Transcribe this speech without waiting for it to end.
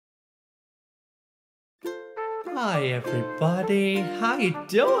Hi everybody, how you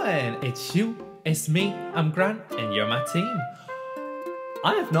doing? It's you, it's me, I'm Grant, and you're my team.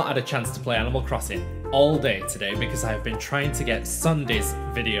 I have not had a chance to play Animal Crossing all day today because I have been trying to get Sunday's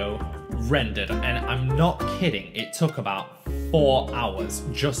video rendered, and I'm not kidding, it took about 4 hours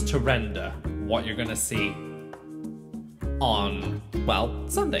just to render what you're gonna see on, well,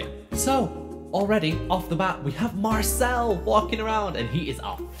 Sunday. So, already, off the bat, we have Marcel walking around, and he is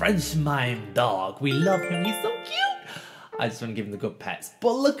our French mime dog. We love him, he's so cute. I just want to give him the good pets.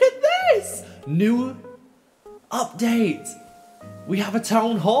 But look at this! New update. We have a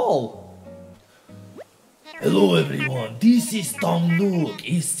town hall. Hello everyone, this is Tom Nook.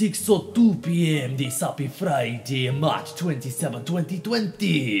 It's 6:02 PM this happy Friday, March 27,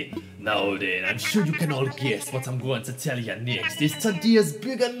 2020. Now then, I'm sure you can all guess what I'm going to tell you next. It's today's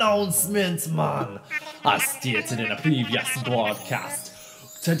big announcement, man. As stated in a previous broadcast,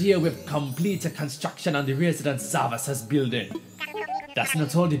 today we've completed construction on the resident services building. That's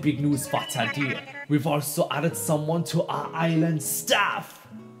not all the big news for today. We've also added someone to our island staff.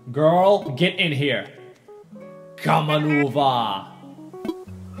 Girl, get in here. Come on over.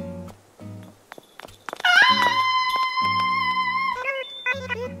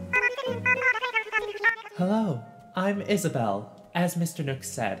 Hello, I'm Isabel. As Mr. Nook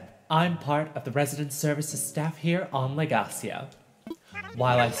said, I'm part of the resident services staff here on Legaçia.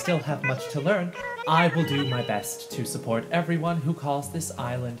 While I still have much to learn, I will do my best to support everyone who calls this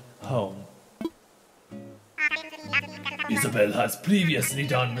island home. Isabel has previously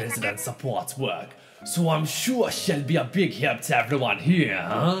done resident support work, so I'm sure she'll be a big help to everyone here,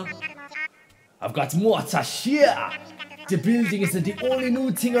 huh? I've got more to share. The building isn't the only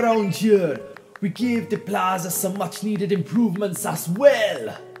new thing around here. We gave the plaza some much needed improvements as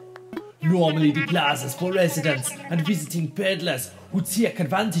well. Normally the plaza's for residents and visiting peddlers who take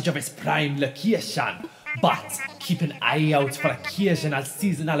advantage of its prime location. But keep an eye out for occasional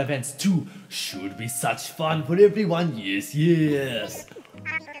seasonal events too. Should be such fun for everyone, yes, yes.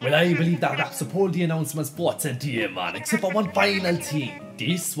 Well, I believe that wraps up all the announcements for today, man, except for one final thing.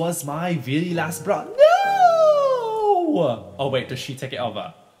 This was my very last No! Oh wait, does she take it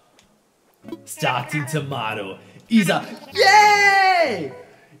over? Starting tomorrow, Yay!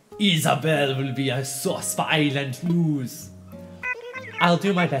 Isabel will be a source for island news. I'll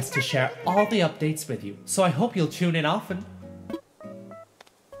do my best to share all the updates with you, so I hope you'll tune in often.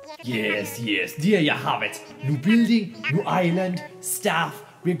 Yes, yes, there you have it. New building, new island, staff.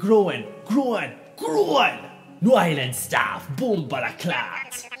 We're growing. New island staff, boom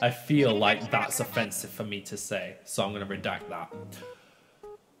balaclat. I feel like that's offensive for me to say, so I'm gonna redact that.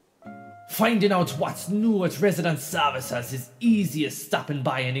 Finding out what's new at resident services is easy as stopping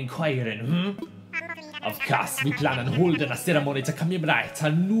by and inquiring, Of course, we plan on holding a ceremony to commemorate a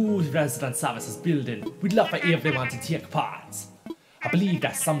new resident services building. We'd love for everyone to take part. I believe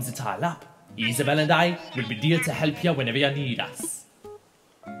that sums it all up. Isabel and I will be there to help you whenever you need us.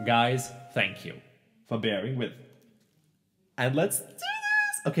 Guys, thank you for bearing with me. And let's do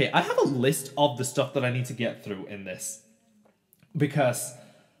this! Okay, I have a list of the stuff that I need to get through in this. Because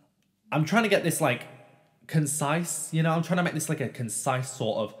I'm trying to get this, like, concise, you know? I'm trying to make this, like, a concise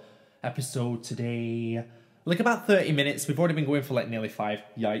sort of episode today. Like, about 30 minutes. We've already been going for, like, nearly 5.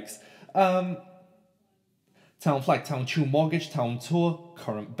 Yikes. Town flag, town tune mortgage, town tour,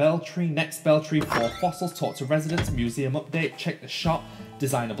 current bell tree, next bell tree, 4 fossils, talk to residents, museum update, check the shop,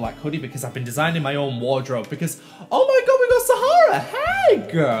 design a black hoodie because I've been designing my own wardrobe because, oh my god, we got Sahara!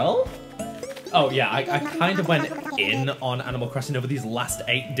 Hey, girl! Oh yeah, I kind of went in on Animal Crossing over these last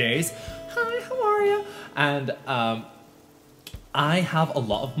 8 days. Hi, how are you? And I have a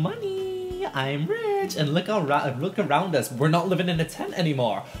lot of money. I'm rich, and look around us. We're not living in a tent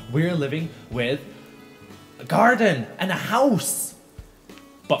anymore. We're living with a garden and a house.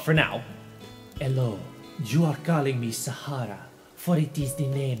 But for now, hello, you are calling me Sahara, for it is the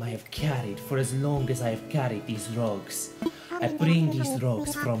name I have carried for as long as I have carried these rugs. I bring these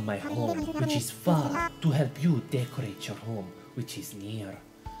rugs from my home, which is far, to help you decorate your home, which is near.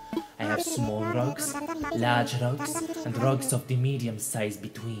 I have small rugs, large rugs, and rugs of the medium size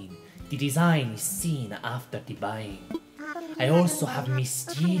between. The design is seen after the buying. I also have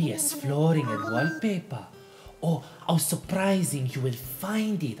mysterious flooring and wallpaper. Oh, how surprising you will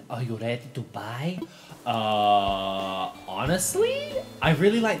find it. Are you ready to buy? Honestly, I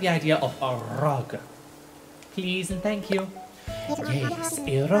really like the idea of a rug. Please and thank you. Yes,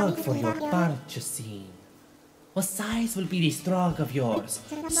 a rug for your purchasing. What size will be this rug of yours?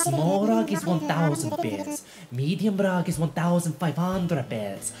 Small rug is 1,000 bells. Medium rug is 1,500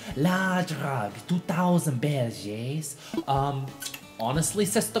 bells. Large rug, 2,000 bells, yes? Honestly,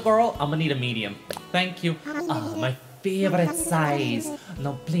 sister girl, I'm gonna need a medium. Thank you. Ah, my favorite size.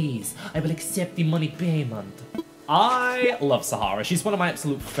 Now please, I will accept the money payment. I love Sahara. She's one of my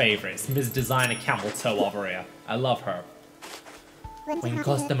absolute favorites. Ms. Designer Camel Toe over here. I love her. When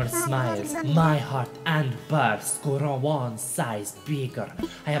customer smiles, my heart and purse go one size bigger.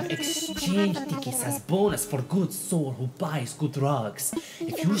 I have exchange tickets as bonus for good soul who buys good rugs.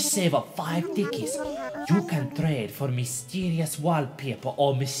 If you save up 5 tickets, you can trade for mysterious wallpaper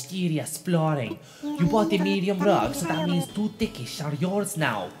or mysterious flooring. You bought a medium rug, so that means 2 tickets are yours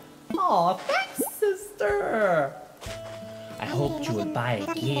now. Aw, thanks, sister. I hoped you will buy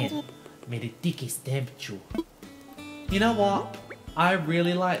again. May the tickets tempt you. You know what? I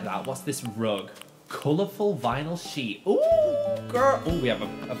really like that. What's this rug? Colourful vinyl sheet. Ooh, girl. Oh, we have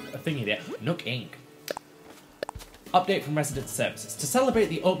a thing here. Nook Ink. Update from Resident Services. To celebrate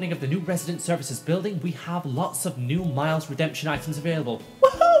the opening of the new Resident Services building, we have lots of new Miles redemption items available.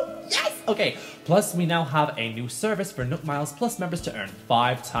 Woohoo! Yes! Okay, plus we now have a new service for Nook Miles Plus members to earn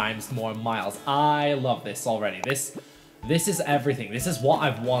 5 times more miles. I love this already. This is everything. This is what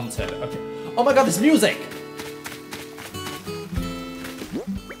I've wanted. Okay. Oh my god, this music!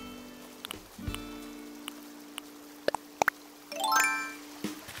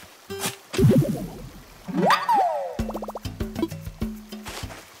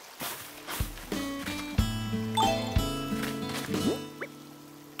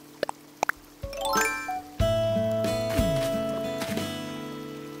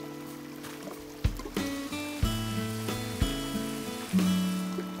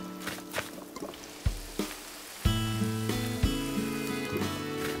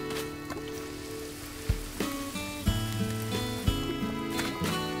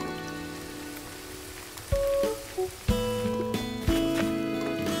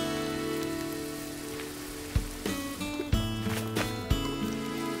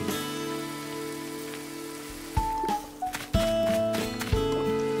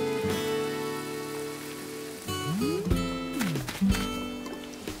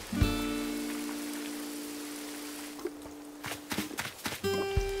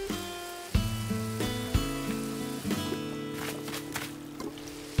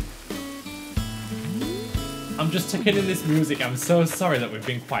 I'm just taking in this music. I'm so sorry that we've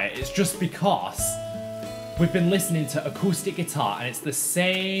been quiet. It's just because we've been listening to acoustic guitar and it's the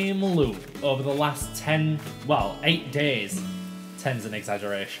same loop over the last 8 days. 10's an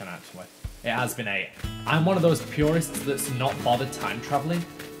exaggeration, actually. It has been 8. I'm one of those purists that's not bothered time traveling,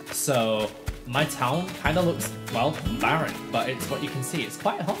 so my town kind of looks, well, barren, but it's what you can see. It's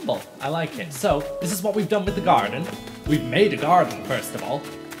quite humble. I like it. So this is what we've done with the garden. We've made a garden, first of all,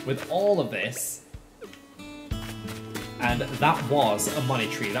 with all of this. And that was a money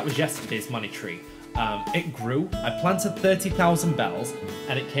tree. That was yesterday's money tree. It grew. I planted 30,000 bells,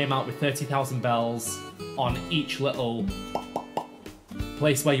 and it came out with 30,000 bells on each little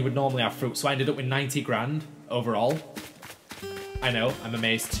place where you would normally have fruit. So I ended up with 90 grand overall. I know, I'm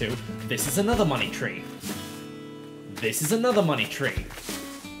amazed too. This is another money tree. This is another money tree.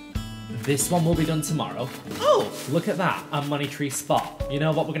 This one will be done tomorrow. Oh, look at that, a money tree spot. You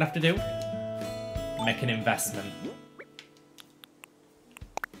know what we're gonna have to do? Make an investment.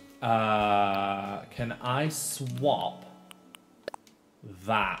 Can I swap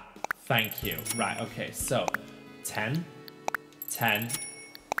that? Thank you. Right, okay, so 10, 10,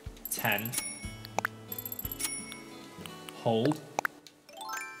 10. Hold.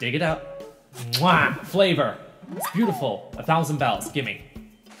 Dig it up. Mwah! Flavor. It's beautiful. 1,000 bells. Gimme.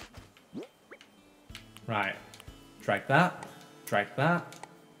 Right. Drag that. Drag that.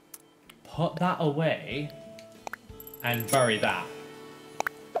 Put that away. And bury that.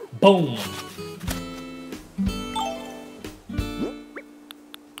 Boom!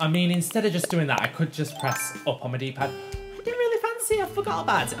 I mean, instead of just doing that, I could just press up on my D-pad. I didn't really fancy it, I forgot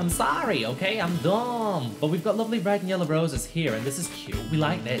about it. I'm sorry, okay? I'm dumb. But we've got lovely red and yellow roses here, and this is cute. We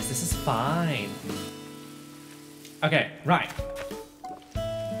like this. This is fine. Okay, right.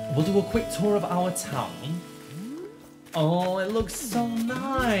 We'll do a quick tour of our town. Oh, it looks so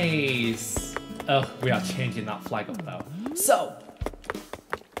nice. Oh, we are changing that flag up, though. So,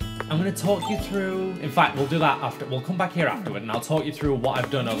 I'm going to talk you through, in fact, we'll do that after, we'll come back here afterward and I'll talk you through what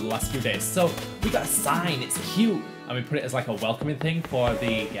I've done over the last few days. So, we got a sign, it's cute, and we put it as like a welcoming thing for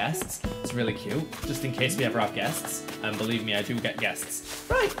the guests. It's really cute, just in case we ever have guests, and believe me, I do get guests.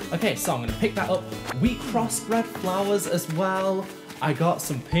 Right, okay, so I'm going to pick that up. We crossbred flowers as well. I got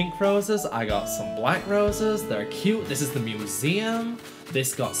some pink roses, I got some black roses, they're cute. This is the museum.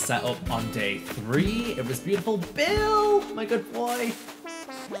 This got set up on day 3. It was beautiful. Bill, my good boy.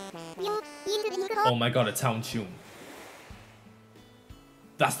 Oh my god, a town tune.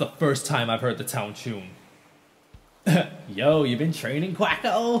 That's the first time I've heard the town tune. Yo, you been training,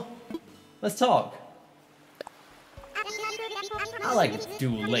 Quacko? Let's talk. I like to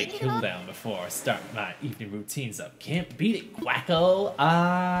do a late cool down before I start my evening routines up. Can't beat it, Quacko.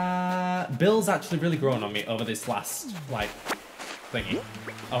 Bill's actually really grown on me over this last, like, thingy.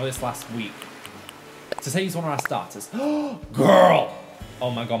 Over this last week. To say he's one of our starters. Girl! Oh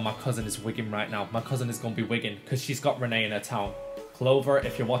my god, my cousin is wigging right now. My cousin is gonna be wigging because she's got Renee in her town. Clover,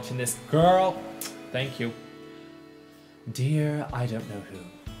 if you're watching this, girl, thank you. Dear, I don't know who.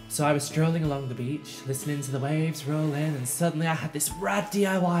 So I was strolling along the beach, listening to the waves roll in, and suddenly I had this rad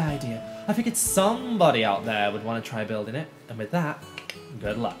DIY idea. I figured somebody out there would want to try building it, and with that,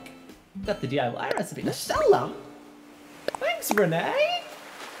 good luck. Got the DIY recipe to shell them. Thanks, Renee!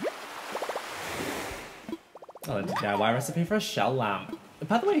 Oh, a DIY recipe for a shell lamp.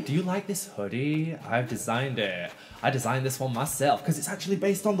 By the way, do you like this hoodie? I've designed it. I designed this one myself because it's actually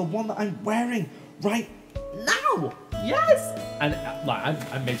based on the one that I'm wearing right now. Yes! And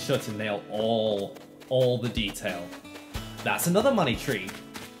like, I made sure to nail all the detail. That's another money tree,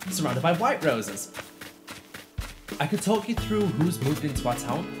 surrounded by white roses. I could talk you through who's moved into our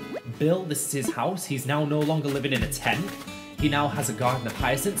town. Bill, this is his house. He's now no longer living in a tent. He now has a garden of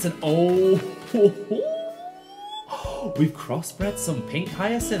hyacinths and we've crossbred some pink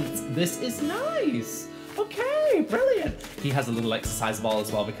hyacinths. This is nice. Okay, brilliant. He has a little exercise ball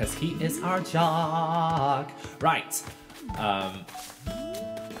as well because he is our jock. Right.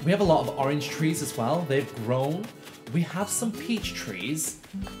 We have a lot of orange trees as well. They've grown. We have some peach trees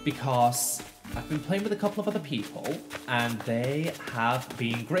because I've been playing with a couple of other people and they have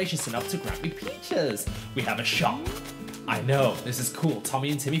been gracious enough to grant me peaches. We have a shop. I know, this is cool.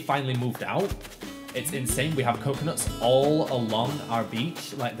 Tommy and Timmy finally moved out. It's insane. We have coconuts all along our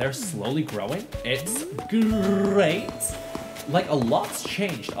beach. Like, they're slowly growing. It's great. Like, a lot's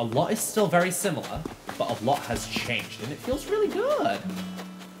changed. A lot is still very similar, but a lot has changed, and it feels really good.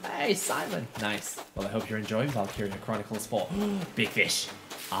 Hey, Simon. Nice. Well, I hope you're enjoying Valkyria Chronicles 4. Big fish.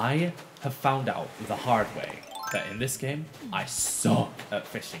 I have found out the hard way that in this game, I suck at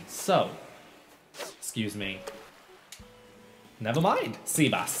fishing. So, excuse me. Never mind. Sea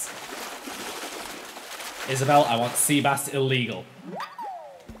bass. Isabel, I want sea bass illegal.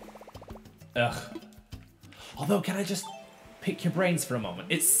 Ugh. Although, can I just pick your brains for a moment?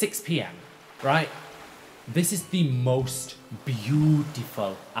 It's 6 p.m., right? This is the most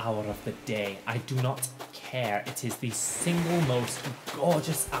beautiful hour of the day. I do not care. It is the single most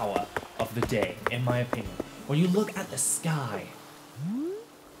gorgeous hour of the day, in my opinion. When you look at the sky,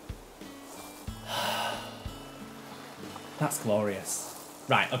 that's glorious.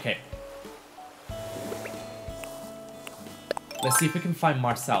 Right, okay. Let's see if we can find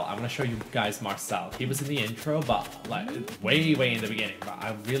Marcel. I'm gonna show you guys Marcel. He was in the intro, but like way in the beginning. But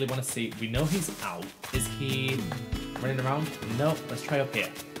I really want to see. We know he's out. Is he running around? No. Let's try up here.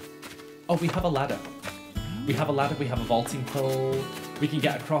 Oh, we have a ladder. We have a ladder. We have a vaulting pole. We can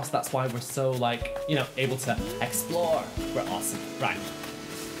get across. That's why we're so like, you know, able to explore. We're awesome. Right.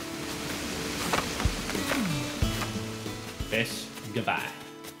 Fish, goodbye.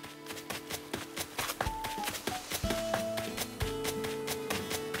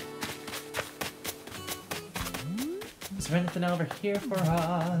 Is there anything over here for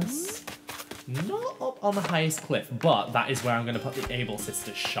us? Not up on the highest cliff, but that is where I'm going to put the Able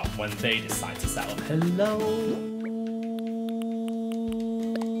Sisters shop when they decide to settle. Hello?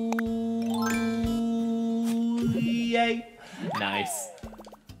 Yay! Nice.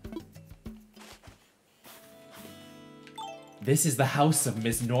 This is the house of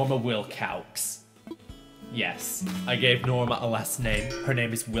Miss Norma Wilcox. Yes, I gave Norma a last name. Her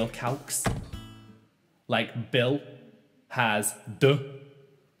name is Wilcox. Like Bill has "de"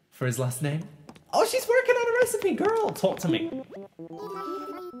 for his last name. Oh, she's working on a recipe, girl! Talk to me.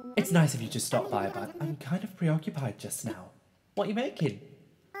 It's nice if you just stop by, but I'm kind of preoccupied just now. What are you making?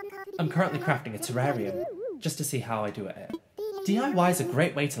 I'm currently crafting a terrarium, just to see how I do it. DIY is a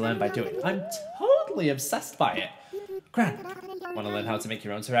great way to learn by doing. I'm totally obsessed by it. Gran, want to learn how to make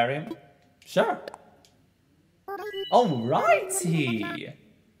your own terrarium? Sure. Alrighty!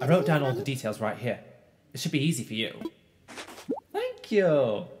 I wrote down all the details right here. It should be easy for you. Thank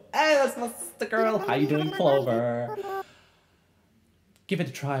you. Hey, that's my sister girl. How you doing, Clover? Give it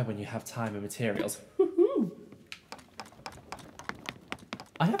a try when you have time and materials. Woohoo!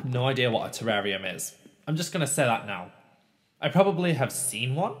 I have no idea what a terrarium is. I'm just gonna say that now. I probably have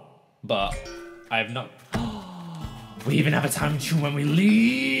seen one, but I have not. We even have a time tune when we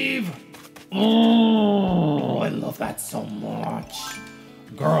leave. Oh, I love that so much.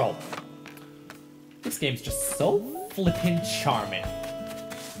 Girl, this game's just so flippin' charming.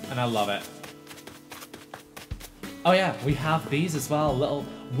 and I love it. Oh yeah, we have these as well, little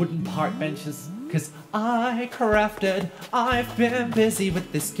wooden park benches. Cause I've been busy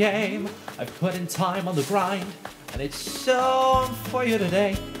with this game. I've put in time on the grind, and it's shown for you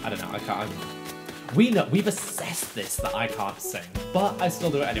today. I don't know, I can't. We've assessed this that I can't sing, but I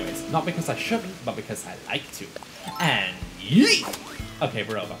still do it anyways. Not because I shouldn't, but because I like to. And yeet! Okay,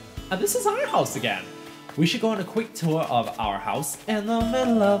 we're over. And this is our house again. We should go on a quick tour of our house in the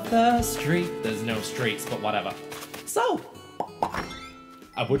middle of the street. There's no streets, but whatever. So,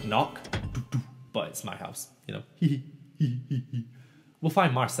 I would knock, but it's my house, you know. We'll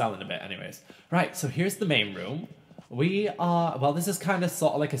find Marcel in a bit anyways. Right, so here's the main room. Well, this is kind of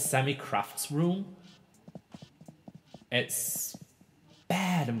sort of like a semi-crafts room. It's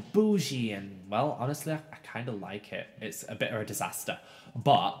bad and bougie and, well, honestly, I kind of like it. It's a bit of a disaster.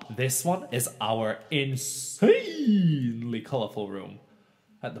 But this one is our insanely colourful room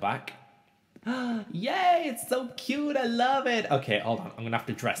at the back. Yay, it's so cute, I love it. Okay, hold on, I'm gonna have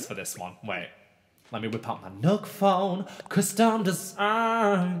to dress for this one. Wait, let me whip out my Nook phone. Custom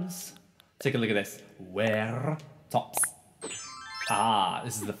designs. Take a look at this. Wear tops. Ah,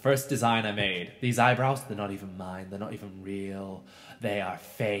 this is the first design I made. These eyebrows, they're not even mine, they're not even real. They are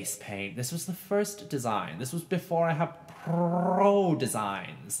face paint. This was the first design. This was before I had pro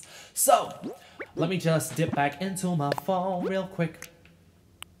designs. So, let me just dip back into my phone real quick.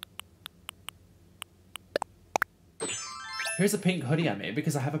 Here's a pink hoodie I made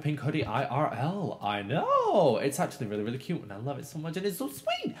because I have a pink hoodie IRL. I know. It's actually really, really cute and I love it so much and it's so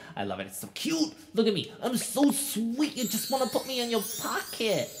sweet. I love it. It's so cute. Look at me. I'm so sweet. You just want to put me in your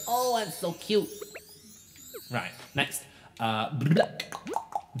pocket. Oh, I'm so cute. Right. Next.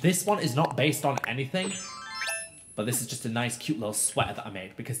 This one is not based on anything, but this is just a nice, cute little sweater that I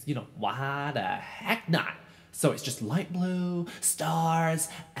made because, you know, why the heck not? So it's just light blue, stars,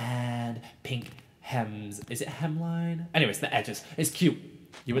 and pink hems. Is it hemline? Anyways, the edges. It's cute.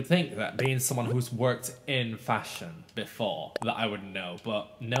 You would think that being someone who's worked in fashion before that I would know,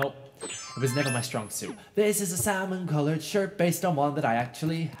 but nope. It was never my strong suit. This is a salmon colored shirt based on one that I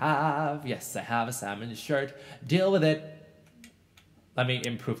actually have. Yes, I have a salmon shirt. Deal with it. Let me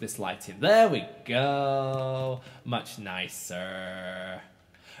improve this lighting. There we go. Much nicer.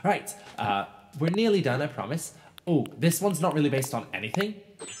 Right, we're nearly done, I promise. Oh, this one's not really based on anything.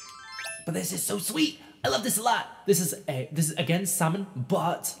 But this is so sweet. I love this a lot. This is again salmon,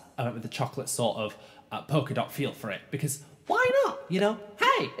 but I went with the chocolate sort of polka dot feel for it because why not? You know,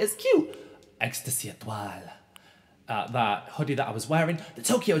 hey, it's cute. Ecstasy étoile. That hoodie that I was wearing, the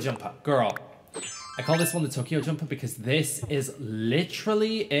Tokyo jumper, girl. I call this one the Tokyo jumper because this is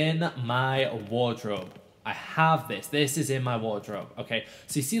literally in my wardrobe. I have this. This is in my wardrobe. Okay,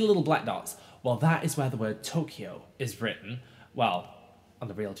 so you see the little black dots. Well, that is where the word Tokyo is written. Well, on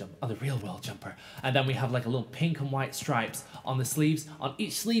the real world jumper. And then we have like a little pink and white stripes on the sleeves, on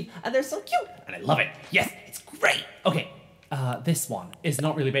each sleeve, and they're so cute, and I love it. Yes, it's great. Okay, this one is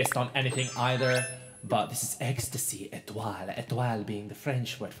not really based on anything either, but this is Ecstasy étoile, étoile being the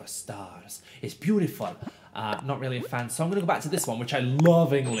French word for stars. It's beautiful. Not really a fan, so I'm gonna go back to this one, which I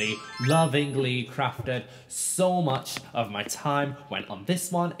lovingly crafted. So much of my time went on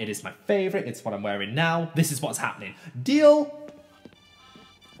this one. It is my favorite, it's what I'm wearing now. This is what's happening. Deal?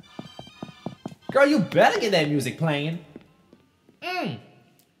 Girl, you better get that music playing.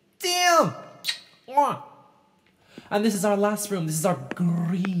 Damn. And this is our last room. This is our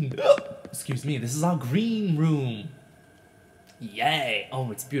green. Excuse me. This is our green room. Yay.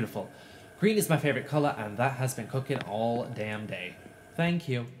 Oh, it's beautiful. Green is my favorite color, and that has been cooking all damn day. Thank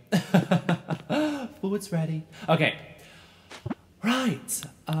you. Food's ready. Okay. Right.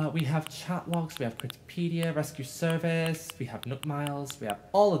 We have chat logs. We have Critpedia, rescue service. We have Nook Miles. We have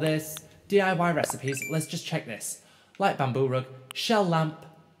all of this. DIY recipes, let's just check this. Light bamboo rug, shell lamp.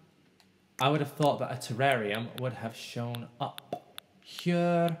 I would have thought that a terrarium would have shown up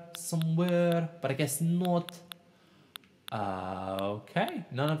here somewhere, but I guess not. Okay,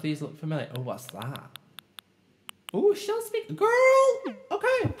 none of these look familiar. Oh, what's that? Oh, shell speak, girl!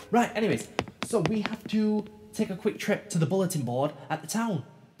 Okay, right, anyways. So we have to take a quick trip to the bulletin board at the town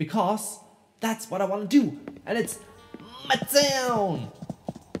because that's what I want to do. And it's my town.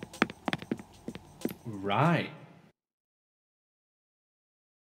 Right.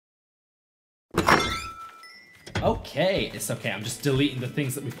 Okay, it's okay. I'm just deleting the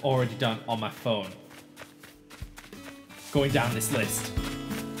things that we've already done on my phone. Going down this list.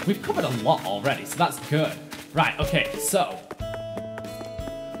 We've covered a lot already, so that's good. Right, okay, so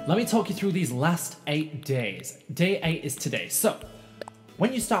let me talk you through these last 8 days. Day 8 is today. So,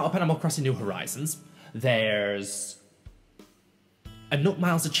 when you start up Animal Crossing New Horizons, there's a Nook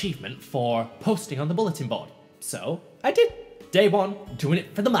Miles achievement for posting on the bulletin board. So I did. Day 1, doing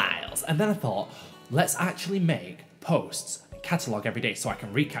it for the miles. And then I thought, let's actually make posts and catalog every day so I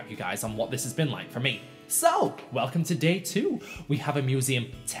can recap you guys on what this has been like for me. So, welcome to day 2. We have a museum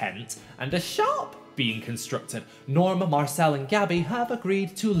tent and a shop being constructed. Norma, Marcel and Gabby have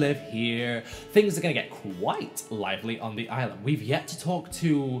agreed to live here. Things are going to get quite lively on the island. We've yet to talk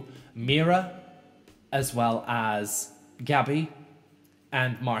to Mira as well as Gabby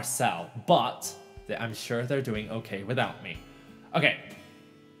and Marcel, but I'm sure they're doing okay without me. Okay.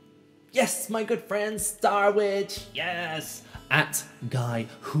 Yes, my good friend Starwitch. Yes. At Guy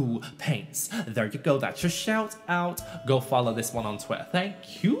Who Paints. There you go. That's your shout out. Go follow this one on Twitter.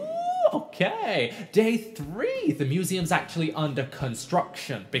 Thank you. Okay. Day 3. The museum's actually under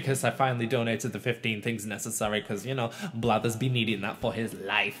construction because I finally donated the 15 things necessary because, you know, Blather's been needing that for his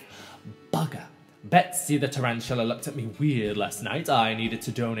life. Bugger. Betsy the tarantula looked at me weird last night. I needed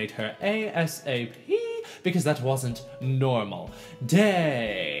to donate her ASAP because that wasn't normal.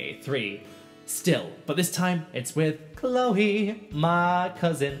 Day 3. Still, but this time it's with Chloe, my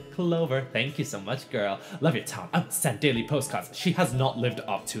cousin Clover. Thank you so much, girl. Love your town. I've sent daily postcards. She has not lived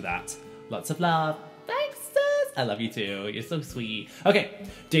up to that. Lots of love. Thanks, sis. I love you too. You're so sweet. Okay,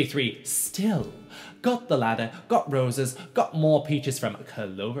 day 3. Still. Got the ladder, got roses, got more peaches from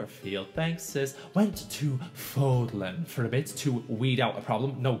Cloverfield. Thanks, sis. Went to Fodland for a bit to weed out a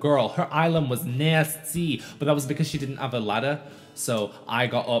problem. No, girl, her island was nasty, but that was because she didn't have a ladder. So I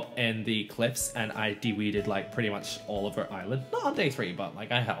got up in the cliffs and I de-weeded like pretty much all of her island. Not on day 3, but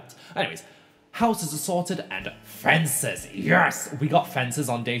like I helped. Anyways, houses are sorted and fences. Yes! We got fences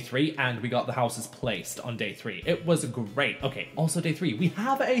on day 3 and we got the houses placed on day 3. It was great. Okay, also day 3, we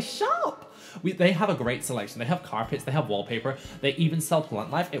have a shop. They have a great selection. They have carpets, they have wallpaper, they even sell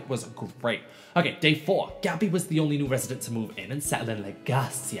plant life. It was great. Okay, day 4. Gabby was the only new resident to move in and settle in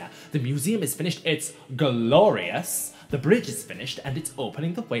Legaçia. The museum is finished. It's glorious. The bridge is finished and it's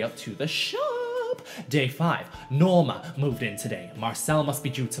opening the way up to the shop. Day 5. Norma moved in today. Marcel must be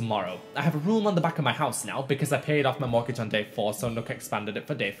due tomorrow. I have a room on the back of my house now because I paid off my mortgage on day 4, so Nook expanded it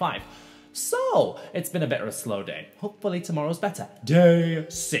for day 5. So, it's been a bit of a slow day. Hopefully tomorrow's better. Day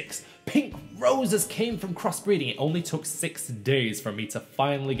 6. Pink roses came from crossbreeding. It only took 6 days for me to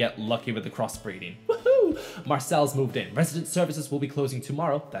finally get lucky with the crossbreeding. Woohoo! Marcel's moved in. Resident services will be closing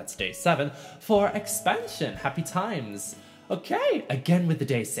tomorrow, that's day 7, for expansion. Happy times. Okay, again with the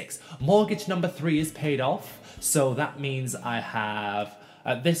day 6. Mortgage number 3 is paid off, so that means I have,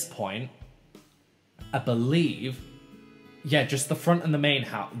 at this point, I believe, yeah, just the front and the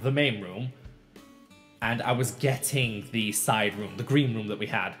main room, and I was getting the side room, the green room that we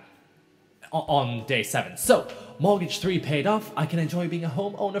had on day 7. So, mortgage 3 paid off. I can enjoy being a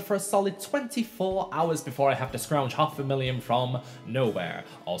homeowner for a solid 24 hours before I have to scrounge $500,000 from nowhere.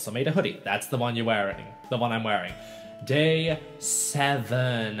 Also made a hoodie. That's the one you're wearing. The one I'm wearing. Day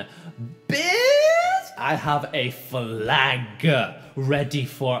 7. Bitch! I have a flag ready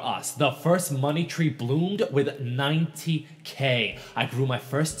for us. The first money tree bloomed with 90k. I grew my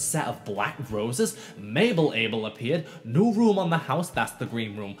first set of black roses. Mabel Abel appeared. New room on the house, that's the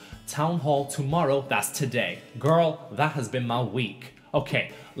green room. Town hall tomorrow, that's today. Girl, that has been my week.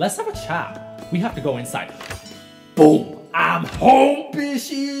 Okay, let's have a chat. We have to go inside. Boom! I'm home,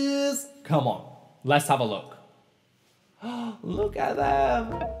 bitches! Come on, let's have a look. Look at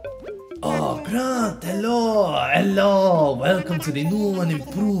them. Oh, Grant, hello, welcome to the new and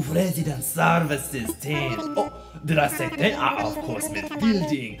improved resident services team. Oh, did I say that? I of course meant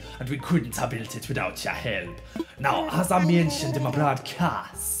building, and we couldn't have built it without your help. Now, as I mentioned in my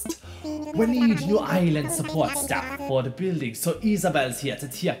broadcast, we need new island support staff for the building, so Isabel's here to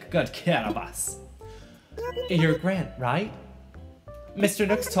take good care of us. You're Grant, right? Mr.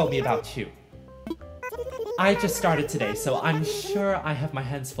 Nooks told me about you. I just started today, so I'm sure I have my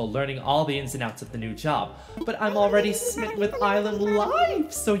hands full learning all the ins and outs of the new job. But I'm already smitten with island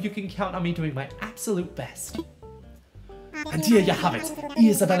life, so you can count on me doing my absolute best. And here you have it.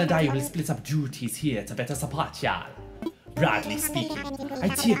 Isabel and I will split up duties here to better support y'all. Broadly speaking, I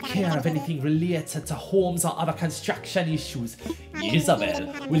take care of anything related to homes or other construction issues.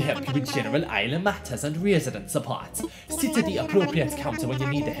 Isabel will help you with general island matters and resident support. Sit at the appropriate counter when you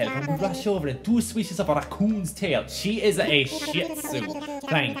need the help and we rush over and 2 swishes of a raccoon's tail. She is a shih tzu.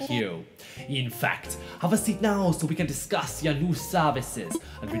 Thank you. In fact, have a seat now so we can discuss your new services.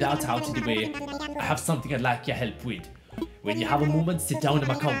 And without out of the way, I have something I'd like your help with. When you have a moment, sit down at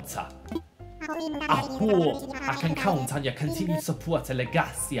my counter. I hope I can count on your continued support to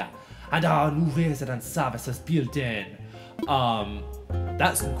Legaçia and our new resident services built in.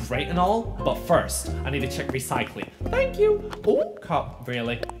 That's great and all, but first, I need to check recycling. Thank you. Oh,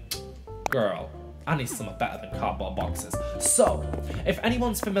 really? Girl, I need something better than cardboard boxes. So, if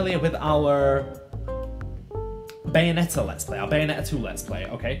anyone's familiar with our Bayonetta Let's Play, our Bayonetta 2 Let's Play,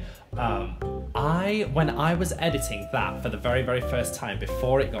 okay? When I was editing that for the very, very first time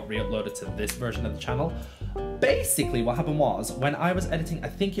before it got re-uploaded to this version of the channel, basically what happened was, when I was editing, I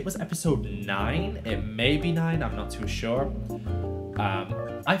think it was episode 9, it may be 9, I'm not too sure,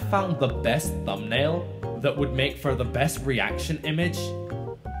 I found the best thumbnail that would make for the best reaction image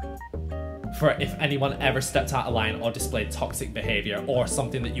for if anyone ever stepped out of line or displayed toxic behavior or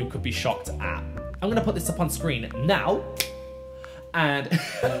something that you could be shocked at. I'm gonna put this up on screen now, and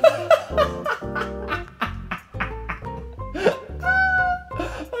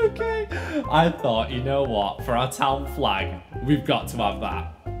okay, I thought, you know what, for our town flag, we've got to have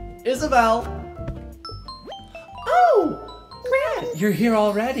that. Isabel! Oh, Red, you're here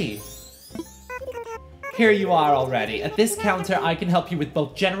already. Here you are already. At this counter, I can help you with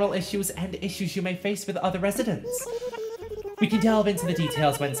both general issues and issues you may face with other residents. We can delve into the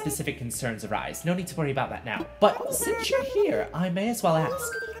details when specific concerns arise. No need to worry about that now. But since you're here, I may as well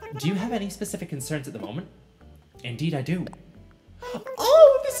ask, do you have any specific concerns at the moment? Indeed, I do.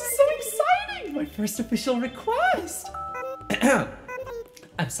 Oh, this is so exciting! My first official request!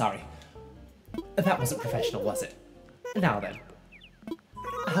 I'm sorry. That wasn't professional, was it? Now then,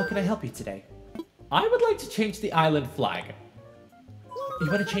 how can I help you today? I would like to change the island flag.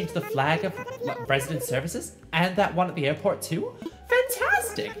 You want to change the flag of resident services? And that one at the airport too?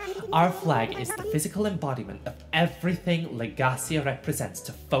 Fantastic! Our flag is the physical embodiment of everything Legaçia represents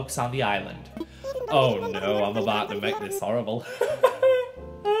to folks on the island. Oh no, I'm about to make this horrible.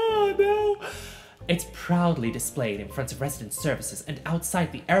 Oh no! It's proudly displayed in front of resident services and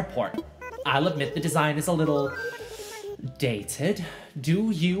outside the airport. I'll admit the design is a little dated.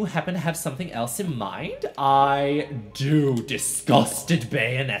 Do you happen to have something else in mind? I do, disgusted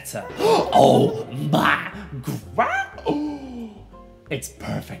Bayonetta. Oh my god! It's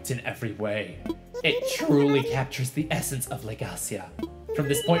perfect in every way. It truly captures the essence of Legaçia. From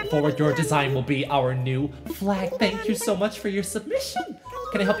this point forward, your design will be our new flag. Thank you so much for your submission.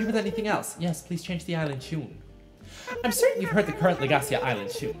 Can I help you with anything else? Yes, please change the island tune. I'm certain you've heard the current Legaçia island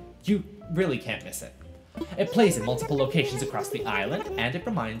tune. You really can't miss it. It plays in multiple locations across the island, and it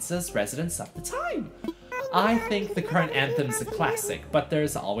reminds us residents of the time. I think the current anthem's a classic, but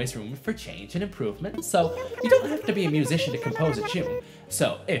there's always room for change and improvement, so you don't have to be a musician to compose a tune.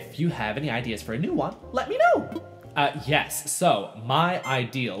 So if you have any ideas for a new one, let me know. Yes, so my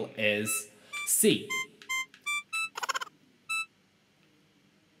ideal is C.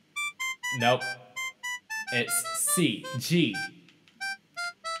 Nope. It's C, G,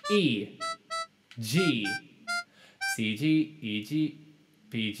 E, G, C, G, E, G,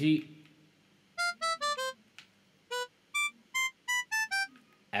 B, G,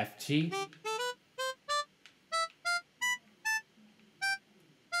 F, G,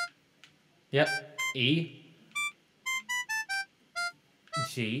 yep, E,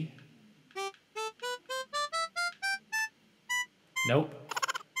 G, nope,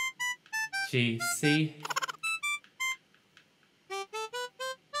 G, C,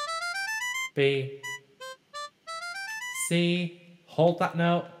 B, C, hold that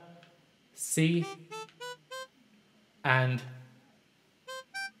note, C, and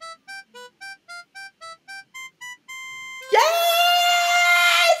yes!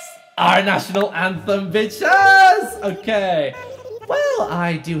 Our national anthem, bitches! Okay, well,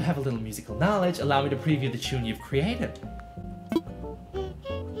 I do have a little musical knowledge. Allow me to preview the tune you've created.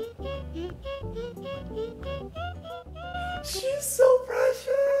 She's so precious!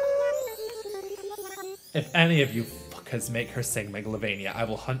 If any of you fuckers make her sing Megalovania, I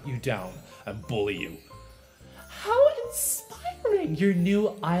will hunt you down and bully you. How inspiring! Your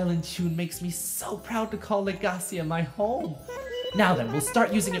new island tune makes me so proud to call Legaçia my home. Now then, we'll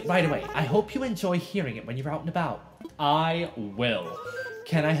start using it right away. I hope you enjoy hearing it when you're out and about. I will.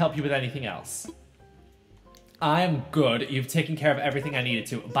 Can I help you with anything else? I'm good. You've taken care of everything I needed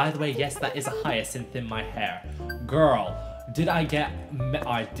to. By the way, yes, that is a hyacinth in my hair. Girl, did I get...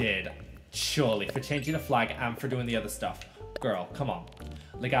 I did. Surely, for changing the flag and for doing the other stuff. Girl, come on.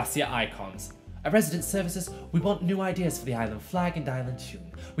 Legaçia icons. At Resident Services, we want new ideas for the island flag and island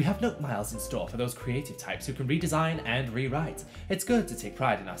tune. We have Note Miles in store for those creative types who can redesign and rewrite. It's good to take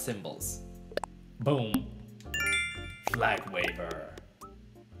pride in our symbols. Boom. Flag waver.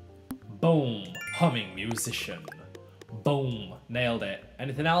 Boom. Humming musician. Boom. Nailed it.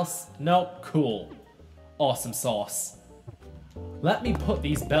 Anything else? Nope. Cool. Awesome sauce. Let me put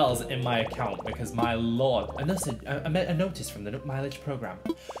these bells in my account because my lord, a notice from the Nook Mileage Program.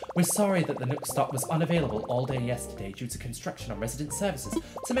 We're sorry that the Nook stop was unavailable all day yesterday due to construction on resident services.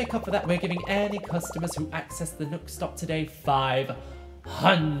 To make up for that, we're giving any customers who access the Nook stop today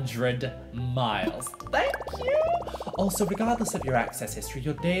 500 miles. Thank you! Also, regardless of your access history,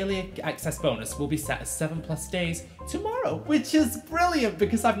 your daily access bonus will be set as 7+ days tomorrow, which is brilliant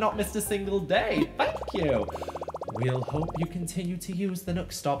because I've not missed a single day. Thank you! We'll hope you continue to use the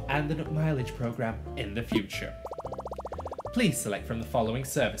Nook Stop and the Nook Mileage Program in the future. Please select from the following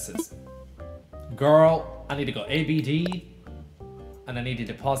services. Girl, I need to go ABD, and I need to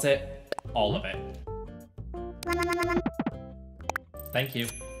deposit all of it. Thank you.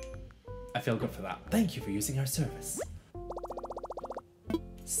 I feel good for that. Thank you for using our service.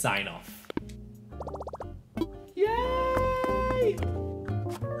 Sign off. Yay!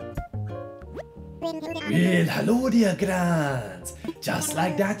 Well, hello dear Grant. Just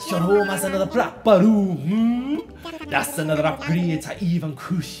like that, your home has another proper room, That's another upgrade to even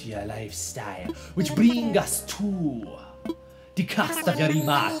cushier lifestyle, which brings us to the cost of your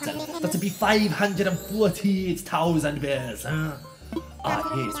remodel. That'll be 548,000 bells, huh?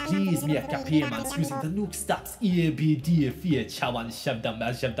 Ah yes, please make your payments using the Nook Stop's EBD feature once you've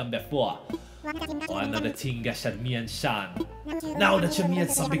done before. Another thing I should mention. Now that you've made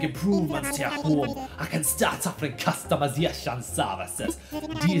some big improvements to your home, I can start offering customization services.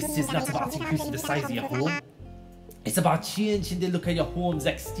 This is not about increasing the size of your home. It's about changing the look of your home's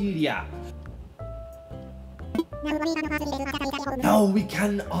exterior. Now what we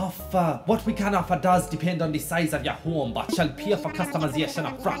can offer does depend on the size of your home, but shall pay for customization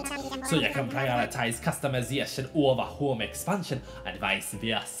up front, so you can prioritize customization over home expansion and vice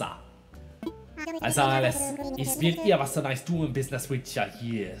versa. As always, it's been ever so nice doing business with you.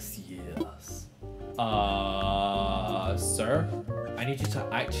 Yes. Sir, I need you to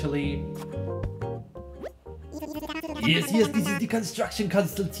actually... Yes, this is the construction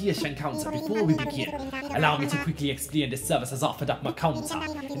consultation counter. Before we begin, allow me to quickly explain the services offered at my counter.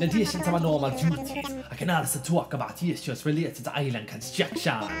 In addition to my normal duties, I can also talk about issues related to island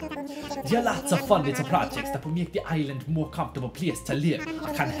construction. There are lots of fun little projects that will make the island a more comfortable place to live.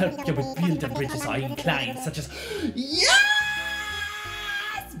 I can help you with building bridges or inclines, such as...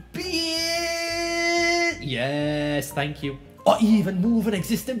 Yes, thank you. Or even moving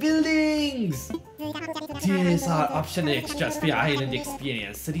existing buildings! These are optional extras for your island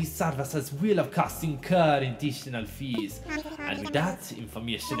experience, so these services will of course incur additional fees. And with that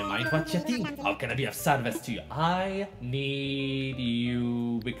information in mind, what you think? How can I be of service to you? I need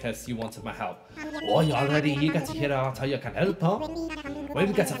you because you wanted my help. Oh, you're already eager to hear out how you can help, huh? Well,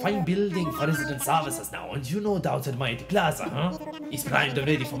 we got a fine building for resident services now, and you no doubt admire the plaza, huh? It's primed and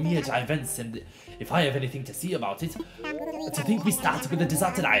ready for major events, and if I have anything to say about it, to think we start with a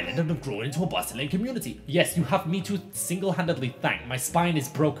deserted island and grow into a bustling community. Yes, you have me to single-handedly thank. My spine is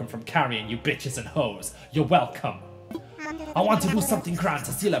broken from carrying you bitches and hoes. You're welcome. I want to do something grand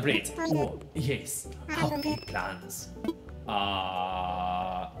to celebrate. Oh, yes. Have big plans.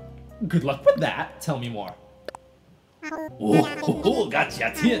 Good luck with that. Tell me more. Oh, got your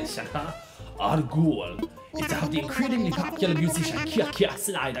attention, huh? Our goal is to have the incredibly popular musician Kia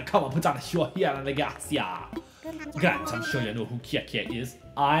Snyder come and put on a show here in Legaçia. Grant, I'm sure you know who Kia is.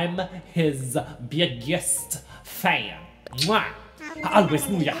 I'm his biggest fan. Mwah! I always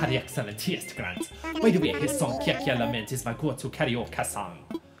knew you had excellent taste, Grant. By the way, his song Kia Lament is my go-to karaoke song.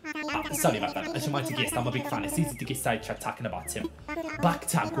 Sorry about that, as you might have guessed, I'm a big fan. It's easy to get sidetracked talking about him. Back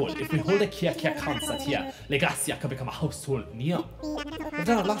to our goal. If we hold a Kia concert here, Legaçia can become a household name. We've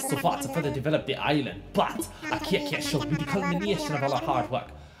done a lot so far to further develop the island, but a Kia show will be the culmination of all our hard work.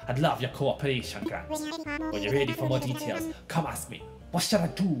 I'd love your cooperation, Grant. When you're ready for more details, come ask me. What should I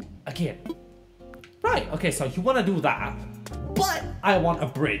do again? Right, okay, so you want to do that, but I want a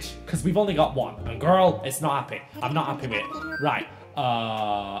bridge, because we've only got one. And girl, it's not happy. I'm not happy with it. Right.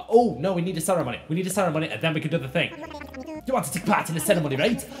 Oh, no, we need a ceremony. We need a ceremony, and then we can do the thing. You want to take part in the ceremony,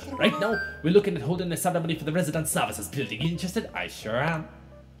 right? Right now, we're looking at holding a ceremony for the resident services building. Interested? I sure am.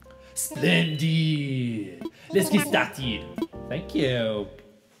 Splendid. Let's get started. Thank you.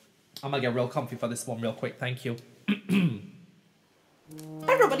 I'm gonna get real comfy for this one real quick. Thank you.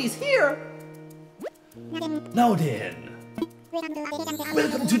 Everybody's here. Now then.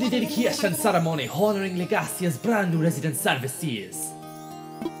 Welcome to the dedication ceremony honoring Legacia's brand new resident services.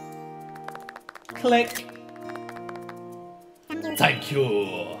 Click. Thank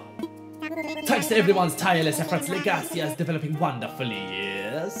you. Thanks to everyone's tireless efforts, Legacia is developing wonderfully,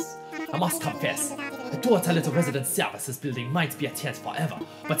 yes? I must confess, I thought a little resident services building might be a tent forever,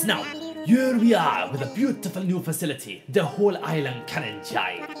 but now, Here we are with a beautiful new facility. The whole island can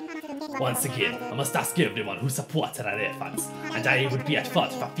enjoy. Once again, I must ask everyone who supported our efforts, and I would be at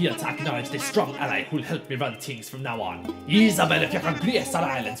fault if I failed to acknowledge the strong ally who will help me run things from now on. Isabel, if you can grace our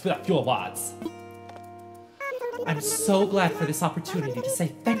islands with a few words. I'm so glad for this opportunity to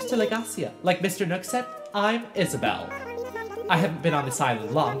say thanks to Legaçia. Like Mr. Nook said, I'm Isabel. I haven't been on this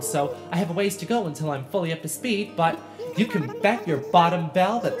island long, so I have a ways to go until I'm fully up to speed, but you can bet your bottom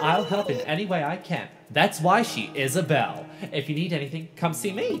bell that I'll help in any way I can. That's why she is a bell. If you need anything, come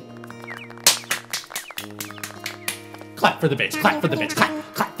see me. Clap for the bitch, clap for the bitch, clap,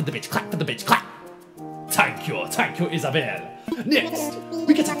 clap for the bitch, clap for the bitch, clap. Thank you, Isabel. Next,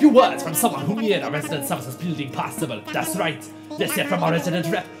 we get a few words from someone who made our resident services building possible. That's right, let's hear from our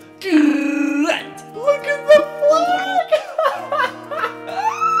resident rep. Great! Look at the flag!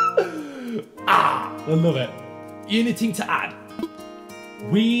 I love it. Anything to add?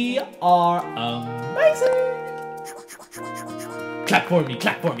 We are amazing! Clap for me,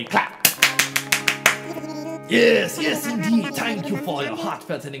 clap! Yes, indeed. Thank you for your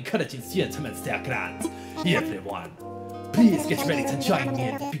heartfelt and encouraging sentiments there, Grant. Everyone, please get ready to join me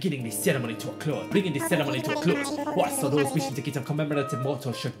in bringing this ceremony to a close. What, so those wishing to get a commemorative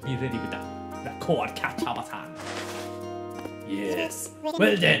motto should be ready with the cord catch our hand. Yes,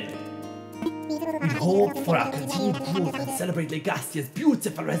 well then. We hope for our continued growth and celebrate Legacia's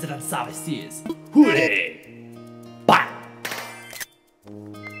beautiful resident services. Hooray! Bye!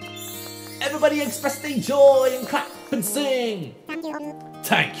 Everybody express their joy and clap and sing!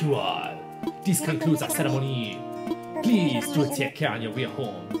 Thank you all. This concludes our ceremony. Please do take care on your way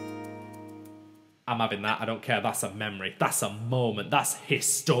home. I'm having that, I don't care, that's a memory, that's a moment, that's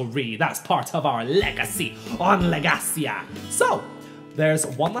history, that's part of our legacy on Legaçia. So, there's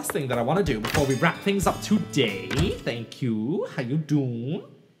one last thing that I want to do before we wrap things up today. Thank you. How you doing?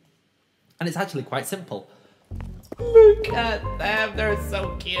 And it's actually quite simple. Look at them. They're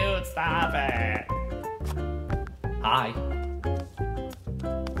so cute. Stop it. Hi.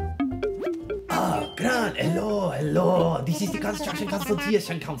 Oh, Grant. Hello. This is the Construction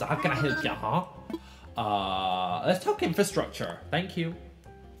Consultation Council. How can I help you, huh? Let's talk infrastructure. Thank you.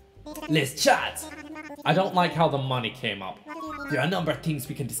 Let's chat. I don't like how the money came up. There are a number of things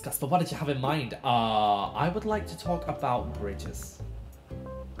we can discuss, but what did you have in mind? I would like to talk about bridges.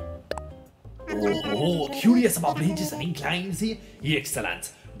 Oh, curious about bridges and inclines?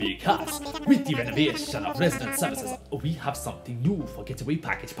 Excellent. Because with the renovation of resident services, we have something new for Getaway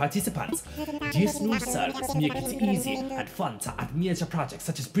Package participants. This new service makes it easy and fun to add major projects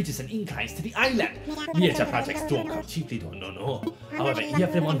such as bridges and inclines to the island. Major projects don't come cheaply though, no. However,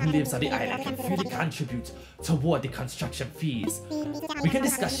 everyone who lives on the island can freely contribute toward the construction fees. We can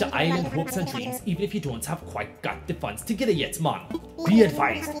discuss your island hopes and dreams even if you don't have quite got the funds together yet, man. Be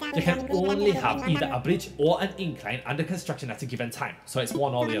advised, you can only have either a bridge or an incline under construction at a given time, so it's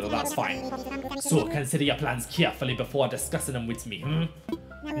one or the other, that's fine. So consider your plans carefully before discussing them with me,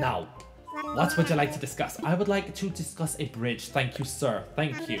 Now, what would you like to discuss? I would like to discuss a bridge. Thank you, sir.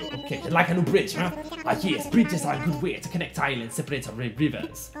 Thank you. Okay, you'd like a new bridge, huh? Yes, bridges are a good way to connect islands, separate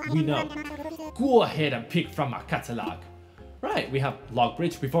rivers. We know. Go ahead and pick from our catalogue. Right, we have log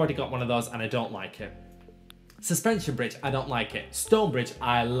bridge. We've already got one of those and I don't like it. Suspension bridge, I don't like it. Stone bridge,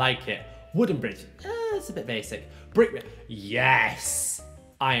 I like it. Wooden bridge, it's a bit basic. Brick bridge, yes.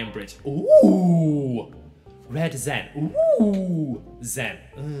 Iron bridge, ooh. Red Zen, ooh. Zen,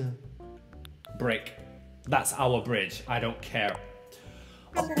 Brick, that's our bridge, I don't care.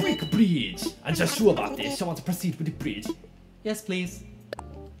 A brick bridge, and just sure about this, you want to proceed with the bridge? Yes, please.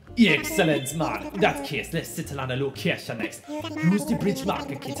 Excellent, man. In that case, let's settle on a location next. Use the bridge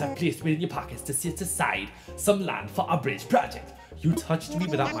marker kit and place it in your pockets to set aside some land for a bridge project. You touched me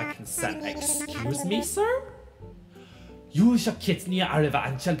without my consent. Excuse me, sir? Use your kit near a river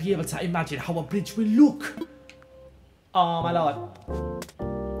and you'll be able to imagine how a bridge will look. Oh, my lord.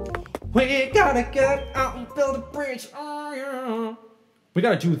 We gotta get out and build a bridge. Oh, yeah. We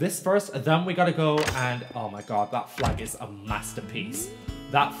gotta do this first, and then we gotta go and... Oh my god, that flag is a masterpiece.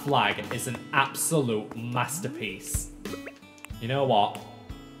 That flag is an absolute masterpiece. You know what?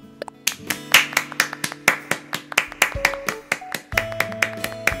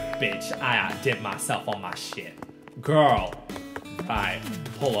 Bitch, I did myself on my shit. Girl. Right,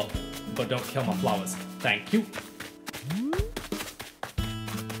 pull up. But don't kill my flowers. Thank you.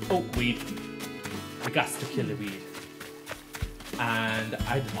 Oh, weed. We got to kill the weed. And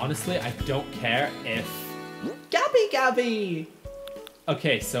honestly, I don't care if... Gabby!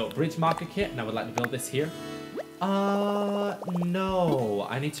 Okay, so bridge marker kit, and I would like to build this here. No,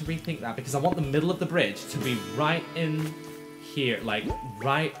 I need to rethink that because I want the middle of the bridge to be right in here, like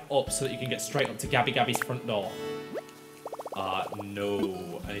right up so that you can get straight up to Gabby Gabby's front door.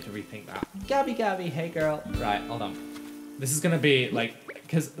 No, I need to rethink that. Gabby Gabby, hey girl. Right, hold on. This is gonna be like,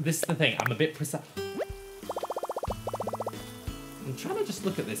 because this is the thing, I'm a bit precise. I'm trying to just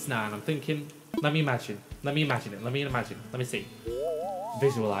look at this now and I'm thinking, let me imagine it, let me see.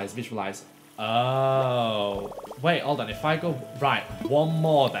 Visualize. Oh, wait, hold on, if I go, right, one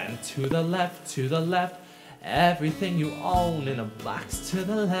more then, to the left, everything you own in a box to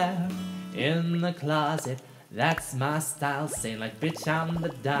the left, in the closet, that's my style, saying like, bitch, I'm the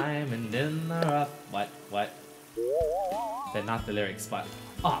diamond in the rough. What? They're not the lyrics, but,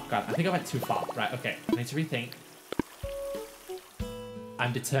 oh god, I think I went too far. Right, okay, I need to rethink.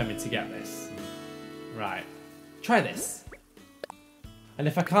 I'm determined to get this. Right, try this. And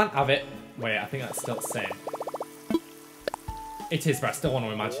if I can't have it, wait, I think that's still the same. It is, but I still want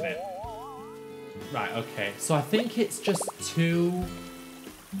to imagine it. Right, okay, so I think it's just two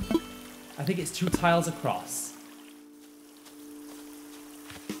tiles across.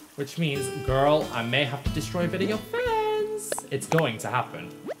 Which means, girl, I may have to destroy a bit of your fence. It's going to happen.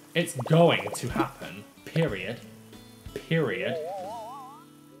 It's going to happen. Period.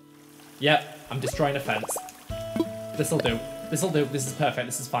 Yep, I'm destroying a fence. This'll do. This is perfect.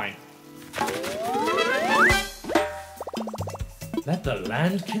 This is fine. Let the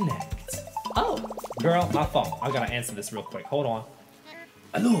land connect. Oh, girl, my phone. I gotta answer this real quick. Hold on.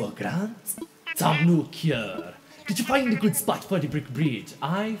 Hello, Grant. Tom Nook here. Did you find a good spot for the brick bridge?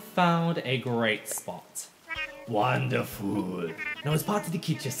 I found a great spot. Wonderful. Now, as part of the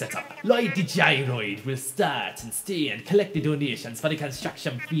kitchen setup, Lloyd the Gyroid will start and stay and collect the donations for the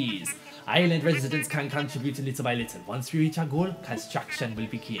construction fees. Island residents can contribute little by little. Once we reach our goal, construction will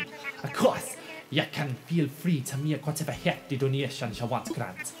begin. Of course, you can feel free to make whatever hefty donations you want,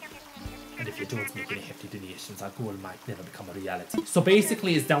 Grant. And if you don't make any hefty donations, our goal might never become a reality. So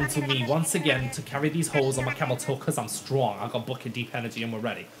basically, it's down to me, once again, to carry these holes on my camel toe because I'm strong. I got bucket deep energy and we're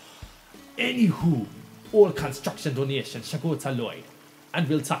ready. Anywho, all construction donations shall go to Lloyd. And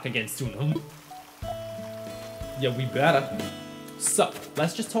we'll talk again soon, Yeah, we better. So,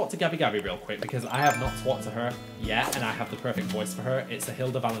 let's just talk to Gabby Gabby real quick because I have not talked to her yet and I have the perfect voice for her. It's a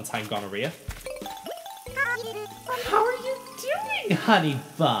Hilda Valentine gonorrhea. How are you doing, honey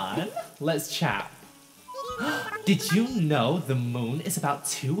bun? Let's chat. Did you know the moon is about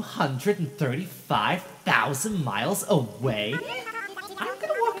 235,000 miles away? I'm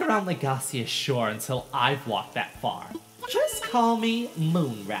gonna walk around Legaçia shore until I've walked that far. Just call me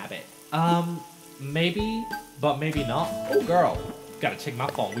Moon Rabbit. Maybe, but maybe not. Oh, girl. Gotta check my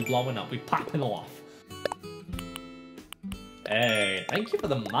phone. We blowing up. We popping off. Hey, thank you for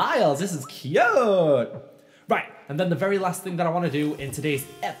the miles. This is cute. Right, and then the very last thing that I want to do in today's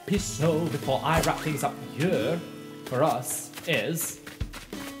episode before I wrap things up here for us is...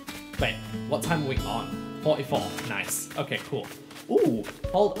 Wait, what time are we on? 44. Nice. Okay, cool. Ooh,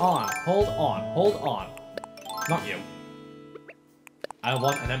 hold on. Not you. I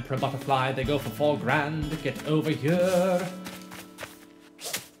want an emperor butterfly. They go for 4 grand. Get over here.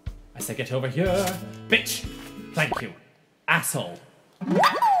 I say get over here. Bitch! Thank you. Asshole.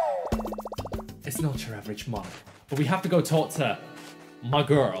 It's not your average mug. But we have to go talk to my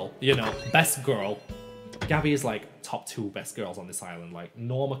girl. You know, best girl. Gabby is like top 2 best girls on this island. Like,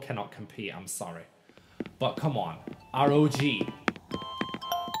 Norma cannot compete. I'm sorry. But come on. Our OG.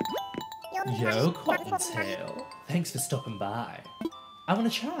 Yo, Cottontail. Thanks for stopping by. I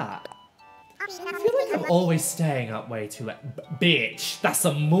want to chat. I feel like I'm always staying up way too late. Bitch, that's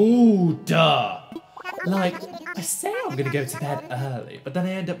a mood. Like, I say I'm gonna go to bed early, but then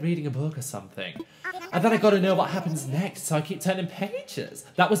I end up reading a book or something. And then I gotta know what happens next, so I keep turning pages.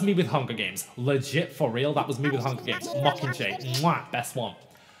 That was me with Hunger Games. Legit, for real, that was me with Hunger Games. Mockingjay, mwah, best one.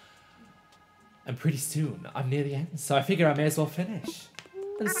 And pretty soon, I'm near the end, so I figure I may as well finish.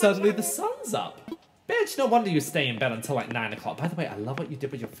 And suddenly the sun's up. Bitch, no wonder you stay in bed until like 9 o'clock. By the way, I love what you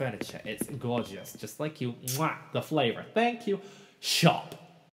did with your furniture. It's gorgeous. Just like you. Mwah, the flavor. Thank you. Shop.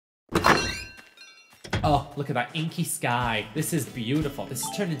 Oh, look at that inky sky. This is beautiful. This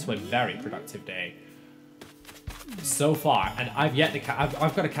has turned into a very productive day. So far. And I've yet to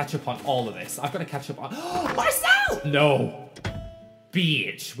I've got to catch up on all of this. I've got to catch up on... Marcel! No.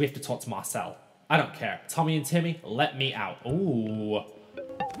 Bitch. We have to talk to Marcel. I don't care. Tommy and Timmy, let me out. Ooh.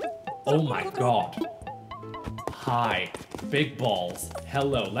 Oh my god. Hi. Big balls.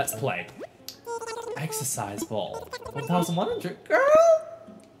 Hello, let's play. Exercise ball. 1,100. Girl!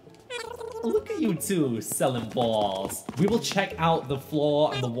 Look at you two selling balls. We will check out the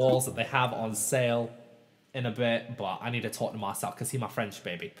floor and the walls that they have on sale in a bit, but I need to talk to Marcel because he's my French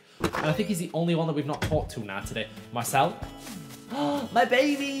baby. And I think he's the only one that we've not talked to now today. Marcel, My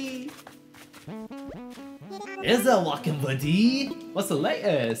baby! Is there walking buddy? What's the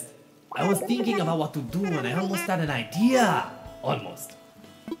latest? I was thinking about what to do and I almost had an idea. Almost.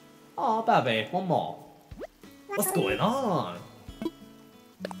 Oh, baby, one more. What's going on?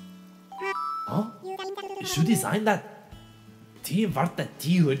 Huh? You designed that T-inverted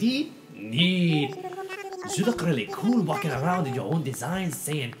T-hoodie? Neat. You look really cool walking around in your own designs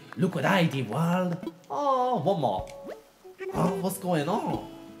saying, look what I did, world. Oh, one more. Huh? What's going on?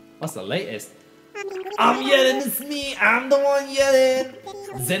 What's the latest? I'm yelling, it's me, I'm the one yelling.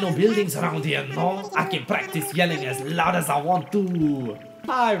 There's no buildings around here, no. I can practice yelling as loud as I want to.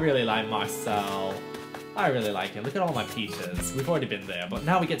 I really like Marcel. I really like him. Look at all my peaches. We've already been there, but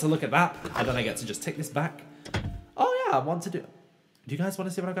now we get to look at that, and then I get to just take this back. Oh yeah, I want to do... Do you guys want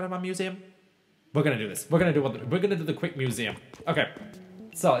to see what I got in my museum? We're gonna do this. We're gonna do the quick museum. Okay,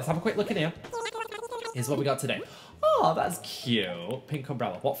 so let's have a quick look in here. Here's what we got today. Oh, that's cute. Pink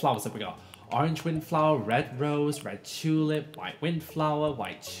umbrella. What flowers have we got? Orange windflower, red rose, red tulip, white windflower,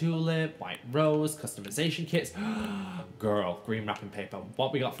 white tulip, white rose, customization kits. Girl, green wrapping paper.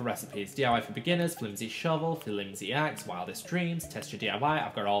 What we got for recipes? DIY for beginners, flimsy shovel, flimsy axe, wildest dreams, test your DIY.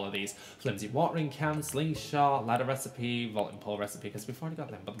 I've got all of these. Flimsy watering can, slingshot, ladder recipe, vaulting pole recipe, because we've already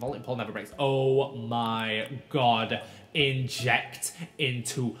got them, but the vaulting pole never breaks. Oh my god. Inject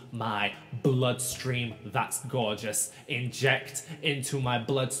into my bloodstream. That's gorgeous. Inject into my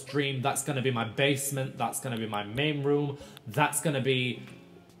bloodstream. That's gonna be my basement. That's gonna be my main room. That's gonna be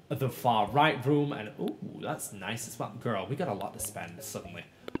the far right room. And ooh, that's nice as well. Girl, we got a lot to spend suddenly.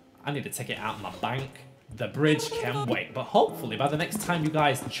 I need to take it out of my bank. The bridge can wait. But hopefully by the next time you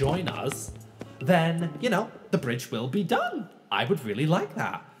guys join us, then, you know, the bridge will be done. I would really like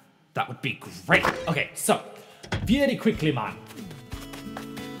that. That would be great. Okay, so very quickly, man.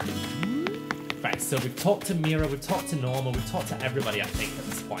 Right, so we've talked to Mira, we've talked to Norma, we've talked to everybody, I think, at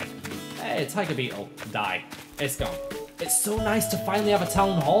this point. Hey, Tiger Beetle, die. It's gone. It's so nice to finally have a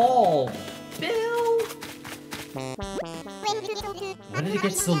town hall. Bill! When did it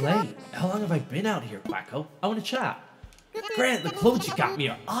get so late? How long have I been out here, Quacko? I want to chat. Grant, the clothes you got me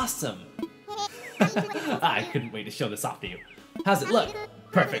are awesome. I couldn't wait to show this off to you. How's it look?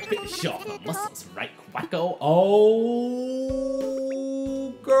 Perfect fit to show off the muscles, right, Quacko? Oh,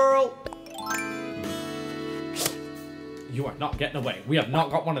 girl. You are not getting away. We have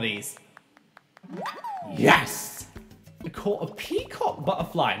not got one of these. Yes! I caught a peacock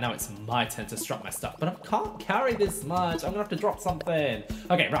butterfly. Now it's my turn to strap my stuff, but I can't carry this much. I'm gonna have to drop something.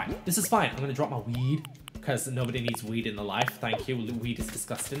 Okay, right. This is fine. I'm gonna drop my weed, because nobody needs weed in their life. Thank you. Weed is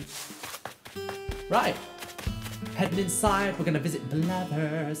disgusting. Right. Heading inside, we're gonna visit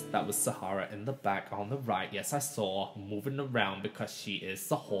Blathers. That was Sahara in the back on the right. Yes, I saw. Moving around because she is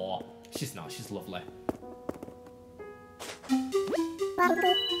Sahara. She's not, she's lovely.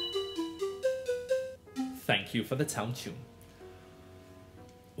 Thank you for the town tune.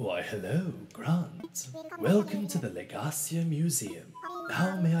 Why, hello, Grant. Welcome to the Legaçia Museum.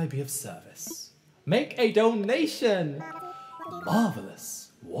 How may I be of service? Make a donation!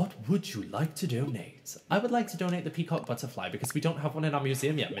 Marvelous. What would you like to donate? I would like to donate the peacock butterfly because we don't have one in our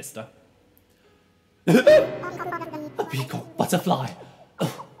museum yet, mister. A peacock butterfly!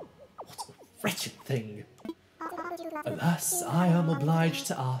 Oh, what a wretched thing. Alas, I am obliged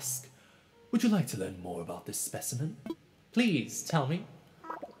to ask. Would you like to learn more about this specimen? Please, tell me.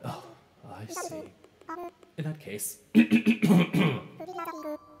 Oh, I see. In that case...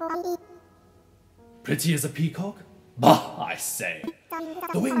 Pretty as a peacock? Bah, I say.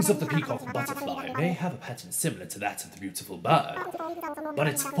 The wings of the peacock butterfly may have a pattern similar to that of the beautiful bird, but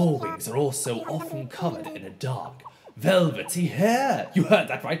its forewings are also often covered in a dark, velvety hair. You heard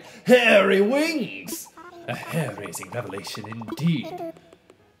that right. Hairy wings! A hair-raising revelation indeed.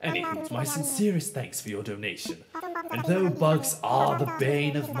 Anywho, my sincerest thanks for your donation. And though bugs are the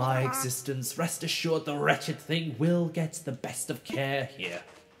bane of my existence, rest assured the wretched thing will get the best of care here.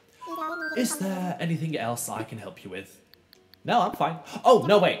 Is there anything else I can help you with? No, I'm fine. Oh,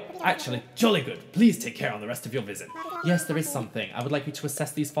 no, wait. Actually, jolly good. Please take care on the rest of your visit. Yes, there is something. I would like you to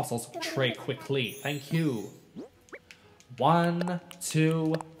assess these fossils très quickly. Thank you. 1,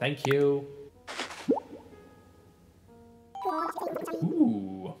 2, thank you.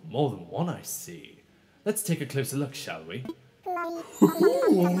 Ooh, more than one I see. Let's take a closer look, shall we?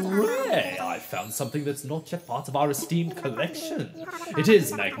 Hooray! I found something that's not yet part of our esteemed collection. It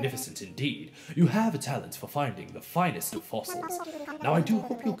is magnificent indeed. You have a talent for finding the finest of fossils. Now I do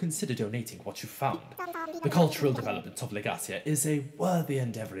hope you'll consider donating what you found. The cultural development of Legaçia is a worthy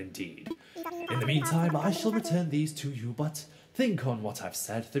endeavour indeed. In the meantime, I shall return these to you, but think on what I've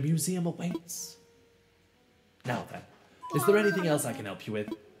said. The museum awaits. Now then, Is there anything else I can help you with?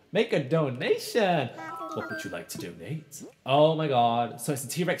 Make a donation. What would you like to donate? Oh my god. So it's a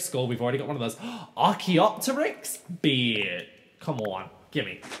T-Rex skull. We've already got one of those. Archaeopteryx? Beard. Come on.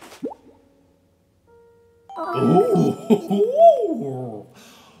 Gimme. Ooh.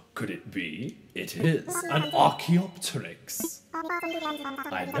 Could it be? It is an Archaeopteryx.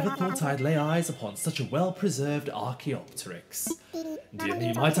 I never thought I'd lay eyes upon such a well-preserved Archaeopteryx. Dear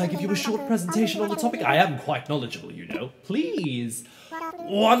me, might I give you a short presentation on the topic? I am quite knowledgeable, you know. Please.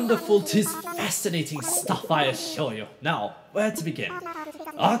 Wonderful, 'tis fascinating stuff, I assure you. Now, where to begin?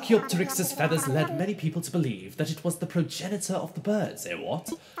 Archaeopteryx's feathers led many people to believe that it was the progenitor of the birds, eh what?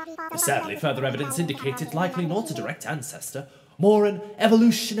 Sadly, further evidence indicated likely not a direct ancestor, more an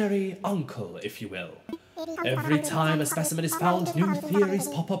evolutionary uncle, if you will. Every time a specimen is found, new theories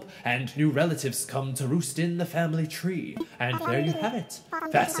pop up and new relatives come to roost in the family tree. And there you have it.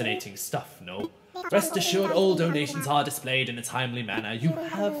 Fascinating stuff, no? Rest assured all donations are displayed in a timely manner. You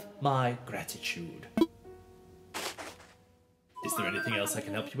have my gratitude. Is there anything else I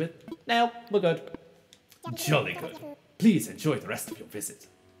can help you with? No, we're good. Jolly good. Please enjoy the rest of your visit.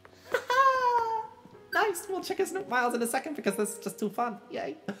 Nice, we'll check his miles in a second because this is just too fun.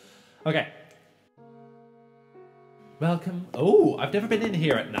 Yay. Okay. Welcome. Oh, I've never been in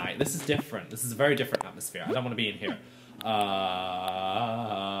here at night. This is different. This is a very different atmosphere. I don't want to be in here.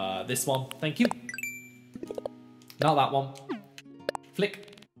 This one. Thank you. Not that one.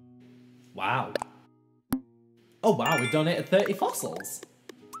 Flick. Wow. Oh, wow. We've donated 30 fossils.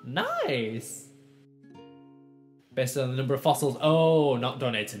 Nice. Based on the number of fossils. Oh, not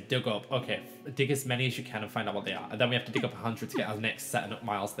donated. Dig up. Okay. Dig as many as you can and find out what they are. And then we have to dig up 100 to get our next set of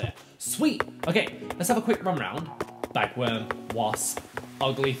miles there. Sweet. Okay. Let's have a quick run round. Bagworm, wasp,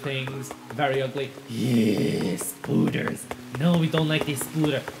 ugly things, very ugly. Yes, spooters. No, we don't like this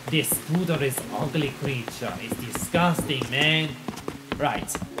spooter. This spooter is ugly creature. It's disgusting, man.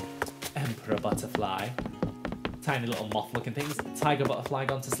 Right. Emperor butterfly. Tiny little moth-looking things. Tiger butterfly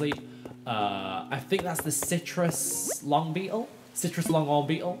gone to sleep. I think that's the citrus long beetle. Citrus longhorn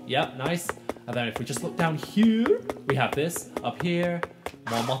beetle. Yep, nice. And then if we just look down here, we have this. Up here,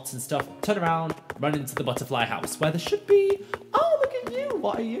 more moths and stuff. Turn around, run into the butterfly house where there should be... Oh, look at you!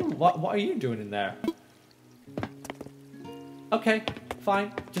 What are you? What are you doing in there? Okay,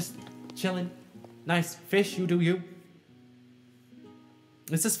 fine. Just chilling. Nice. Fish, you do you.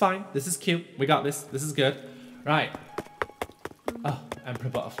 This is fine. This is cute. We got this. This is good. Right. Oh, Emperor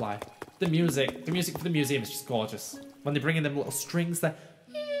butterfly. The music for the museum is just gorgeous. When they bring in them little strings there.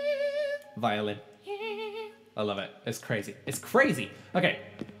 Violin. I love it. It's crazy. It's crazy. Okay.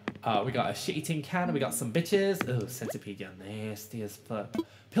 We got a shitty tin can. We got some bitches. Oh, centipede, you're nasty as fuck.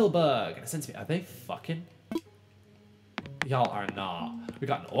 Pillbug and a centipede. Are they fucking? Y'all are not. We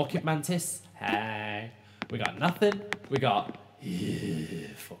got an orchid mantis. Hey. We got nothing. We got...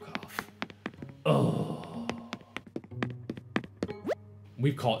 fuck off. Oh.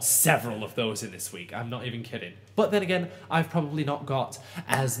 We've caught several of those in this week. I'm not even kidding. But then again, I've probably not got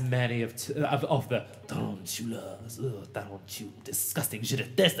as many of the tarantulas. Ugh, tarantul. Disgusting. Je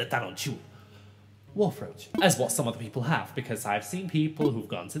déteste the tarantul. Wolfroach. As what some other people have. Because I've seen people who've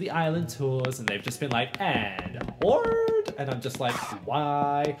gone to the island tours and they've just been like, and horde? And I'm just like,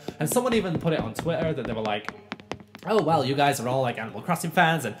 why? And someone even put it on Twitter that they were like, oh, well, you guys are all like Animal Crossing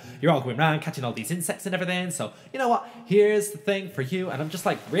fans and you're all going around catching all these insects and everything. So, you know what? Here's the thing for you. And I'm just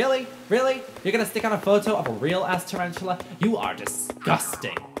like, really? Really? You're going to stick on a photo of a real-ass tarantula? You are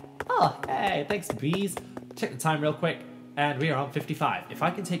disgusting. Oh, hey, thanks, bees. Check the time real quick. And we are on 55. If I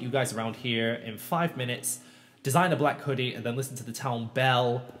can take you guys around here in 5 minutes, design a black hoodie, and then listen to the town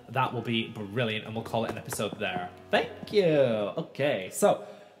bell, that will be brilliant. And we'll call it an episode there. Thank you. Okay, so...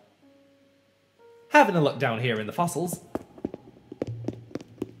 having a look down here in the fossils.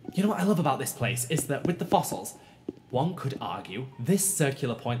 You know what I love about this place is that with the fossils, one could argue this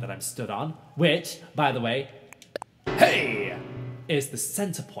circular point that I'm stood on, which, by the way, hey, is the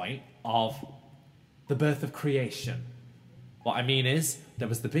center point of the birth of creation. What I mean is, there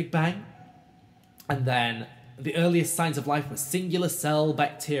was the Big Bang, and then the earliest signs of life were singular cell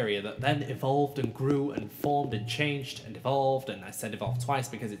bacteria that then evolved and grew and formed and changed and evolved, and I said evolved twice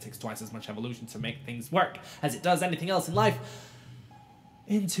because it takes twice as much evolution to make things work as it does anything else in life,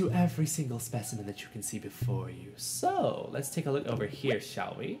 into every single specimen that you can see before you. So, let's take a look over here,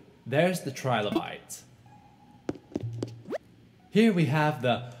 shall we? There's the trilobite. Here we have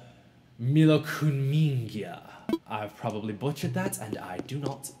the Milocunmingia. I've probably butchered that, and I do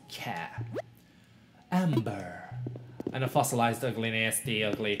not care. Amber. And a fossilized, ugly, nasty,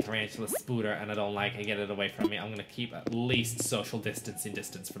 ugly tarantula spooter, and I don't like it. Get it away from me. I'm going to keep at least social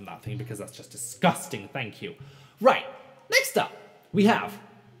distance from that thing because that's just disgusting. Thank you. Right. Next up, we have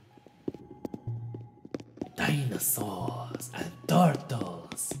dinosaurs and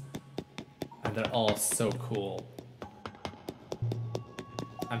turtles. And they're all so cool.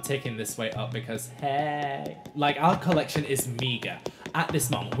 I'm taking this way up because, hey, like our collection is meager. At this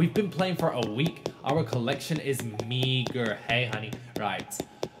moment, we've been playing for a week. Our collection is meager. Hey, honey. Right.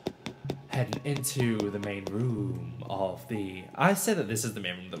 Heading into the main room of the... I say that this is the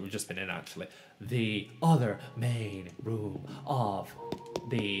main room that we've just been in, actually. The other main room of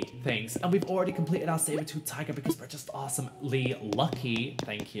the things. And we've already completed our saber-tooth tiger because we're just awesomely lucky.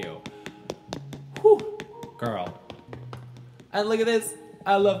 Thank you. Whew. Girl. And look at this.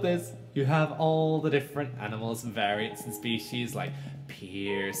 I love this. You have all the different animals, variants, and species like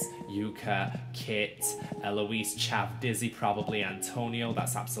Pierce, Yuka, Kit, Eloise, Chav, Dizzy, probably Antonio.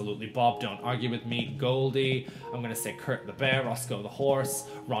 That's absolutely Bob. Don't argue with me. Goldie. I'm gonna say Kurt the bear, Roscoe the horse,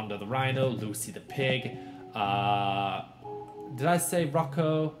 Rhonda the rhino, Lucy the pig. Did I say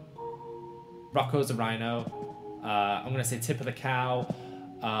Rocco? Rocco's a rhino. I'm gonna say Tip of the cow.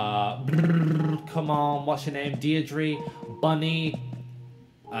 Come on, what's your name? Deirdre, Bunny,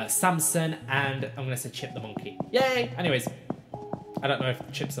 Samson, and I'm gonna say Chip the monkey. Yay! Anyways, I don't know if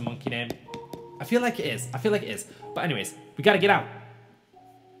Chip's a monkey name. I feel like it is. I feel like it is. But anyways, we gotta get out.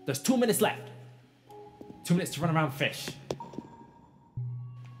 There's 2 minutes left. 2 minutes to run around fish.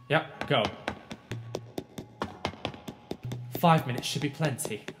 Yep, go. 5 minutes should be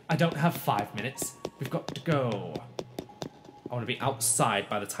plenty. I don't have 5 minutes. We've got to go. I want to be outside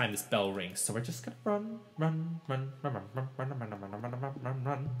by the time this bell rings, so we're just gonna run, run, run, run, run, run, run, run, run, run, run, run, run,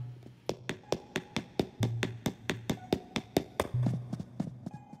 run.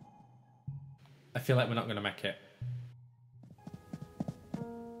 I feel like we're not gonna make it.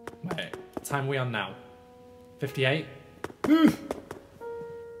 Wait, what time are we on now? 58?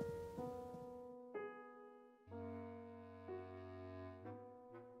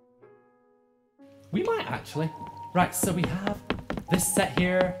 We might actually. Right, so we have this set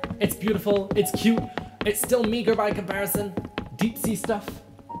here. It's beautiful, it's cute, it's still meager by comparison. Deep sea stuff.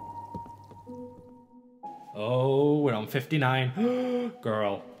 Oh, we're on 59.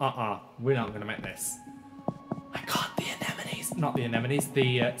 Girl, we're not gonna make this. I caught the anemones. Not the anemones,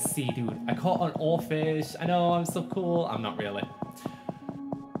 the sea dude. I caught an oarfish. I know, I'm so cool. I'm not really.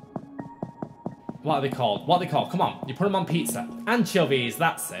 What are they called? What are they called? Come on, you put them on pizza. Anchovies,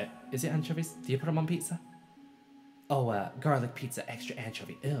 that's it. Is it anchovies? Do you put them on pizza? Oh, garlic pizza, extra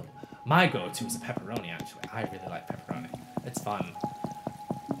anchovy. Ew. My go-to is a pepperoni, actually. I really like pepperoni. It's fun.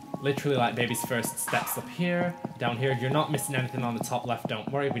 Literally like baby's first steps up here. Down here, you're not missing anything on the top left. Don't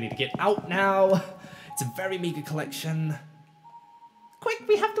worry, we need to get out now. It's a very meager collection. Quick,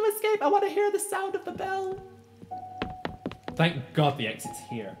 we have to escape. I want to hear the sound of the bell. Thank God the exit's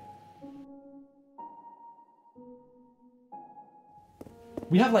here.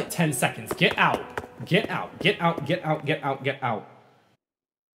 We have like 10 seconds. Get out. Get out. Get out. Get out. Get out. Get out.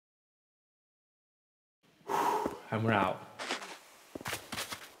 And we're out.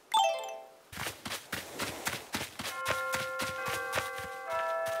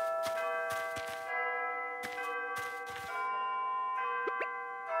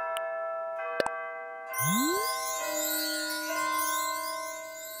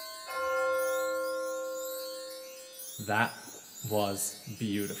 That was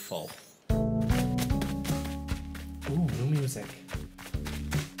beautiful. Ooh, new music.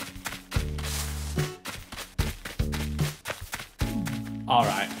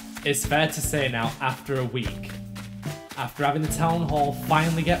 Alright, it's fair to say now, after a week, after having the town hall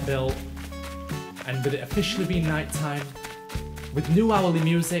finally get built, and with it officially being nighttime, with new hourly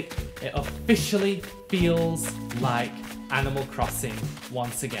music, it officially feels like Animal Crossing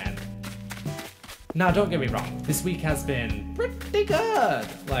once again. Now, don't get me wrong, this week has been pretty good,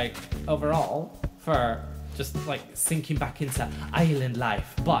 like, overall, for just, like, sinking back into island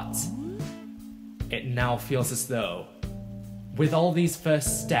life, but it now feels as though, with all these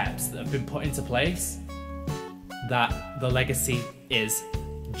first steps that have been put into place, that the legacy is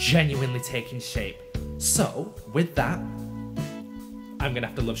genuinely taking shape. So, with that, I'm gonna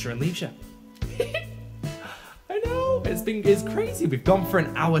have to love Sure and Leisure. I know, it's crazy. We've gone for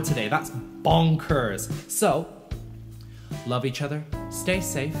an hour today. That's bonkers. So, love each other, stay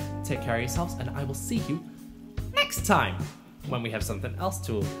safe, take care of yourselves, and I will see you next time when we have something else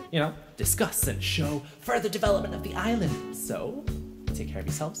to, you know, discuss and show further development of the island. So, take care of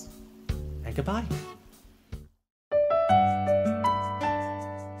yourselves, and goodbye.